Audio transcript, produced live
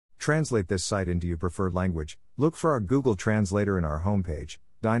Translate this site into your preferred language. Look for our Google Translator in our homepage,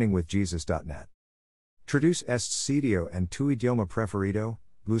 diningwithjesus.net. Traduce este sitio en tu idioma preferido,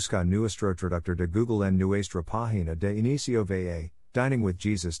 busca nuestro traductor de Google en nuestra página de inicio va,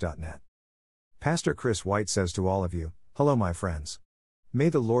 diningwithjesus.net. Pastor Chris White says to all of you, hello my friends. May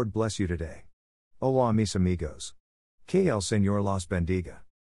the Lord bless you today. Hola mis amigos. Que el Señor los bendiga.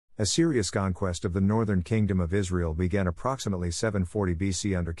 Assyria's conquest of the northern kingdom of Israel began approximately 740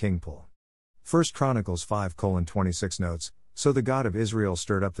 BC under King Pul. 1 Chronicles 5:26 notes, so the God of Israel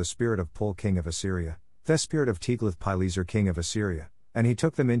stirred up the spirit of Pul king of Assyria, the spirit of Tiglath-Pileser king of Assyria, and he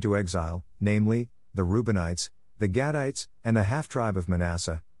took them into exile, namely, the Reubenites, the Gadites, and the half-tribe of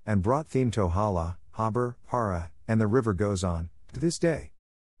Manasseh, and brought them to Hala, Habor, Para, and the river Gozan, to this day.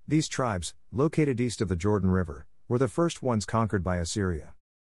 These tribes, located east of the Jordan River, were the first ones conquered by Assyria.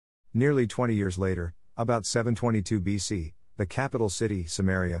 Nearly 20 years later, about 722 BC, the capital city,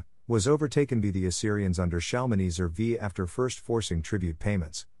 Samaria, was overtaken by the Assyrians under Shalmaneser V. After first forcing tribute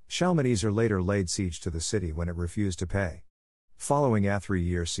payments, Shalmaneser later laid siege to the city when it refused to pay. Following a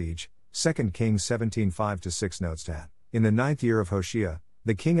 3-year siege, 2 Kings 17:5-6 notes that, in the 9th year of Hoshea,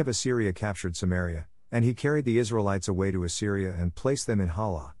 the king of Assyria captured Samaria, and he carried the Israelites away to Assyria and placed them in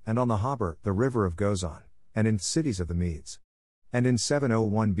Hala, and on the Habor, the river of Gozan, and in cities of the Medes. And in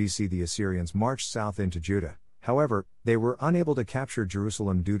 701 BC the Assyrians marched south into Judah, however, they were unable to capture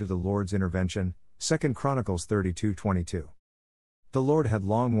Jerusalem due to the Lord's intervention, 2 Chronicles 32:22. The Lord had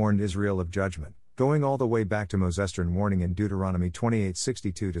long warned Israel of judgment, going all the way back to Moses' warning in Deuteronomy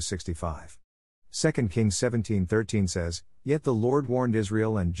 28:62-65. 2 Kings 17:13 says, Yet the Lord warned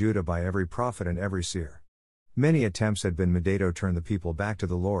Israel and Judah by every prophet and every seer. Many attempts had been made to turn the people back to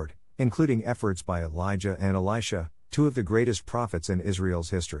the Lord, including efforts by Elijah and Elisha, two of the greatest prophets in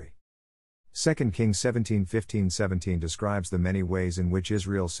Israel's history. 2 Kings 17:15-17 describes the many ways in which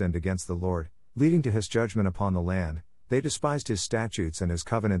Israel sinned against the Lord, leading to his judgment upon the land. They despised his statutes and his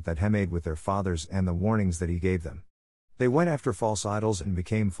covenant that he made with their fathers and the warnings that he gave them. They went after false idols and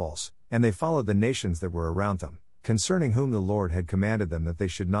became false, and they followed the nations that were around them, concerning whom the Lord had commanded them that they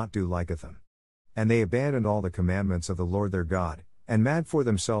should not do like them. And they abandoned all the commandments of the Lord their God, and made for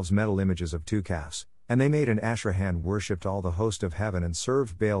themselves metal images of 2 calves. And they made an Asherah and worshipped all the host of heaven and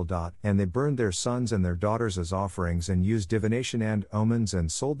served Baal. And they burned their sons and their daughters as offerings and used divination and omens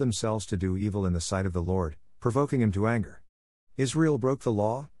and sold themselves to do evil in the sight of the Lord, provoking him to anger. Israel broke the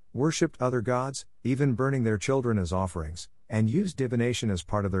law, worshipped other gods, even burning their children as offerings, and used divination as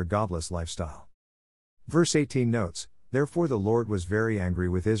part of their godless lifestyle. Verse 18 notes, Therefore the Lord was very angry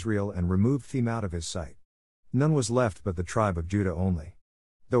with Israel and removed them out of his sight. None was left but the tribe of Judah only.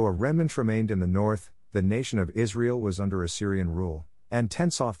 Though a remnant remained in the north, the nation of Israel was under Assyrian rule, and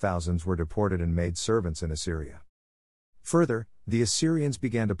tens of thousands were deported and made servants in Assyria. Further, the Assyrians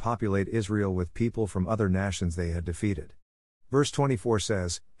began to populate Israel with people from other nations they had defeated. Verse 24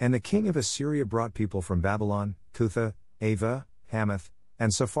 says, And the king of Assyria brought people from Babylon, Cutha, Ava, Hamath,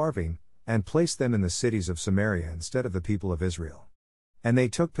 and Sepharvaim, and placed them in the cities of Samaria instead of the people of Israel. And they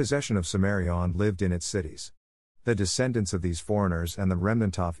took possession of Samaria and lived in its cities. The descendants of these foreigners and the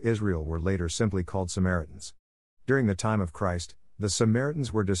remnant of Israel were later simply called Samaritans. During the time of Christ, the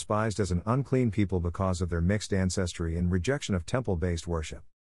Samaritans were despised as an unclean people because of their mixed ancestry and rejection of temple-based worship.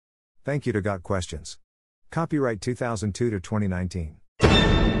 Thank you to Got Questions. Copyright 2002 to 2019.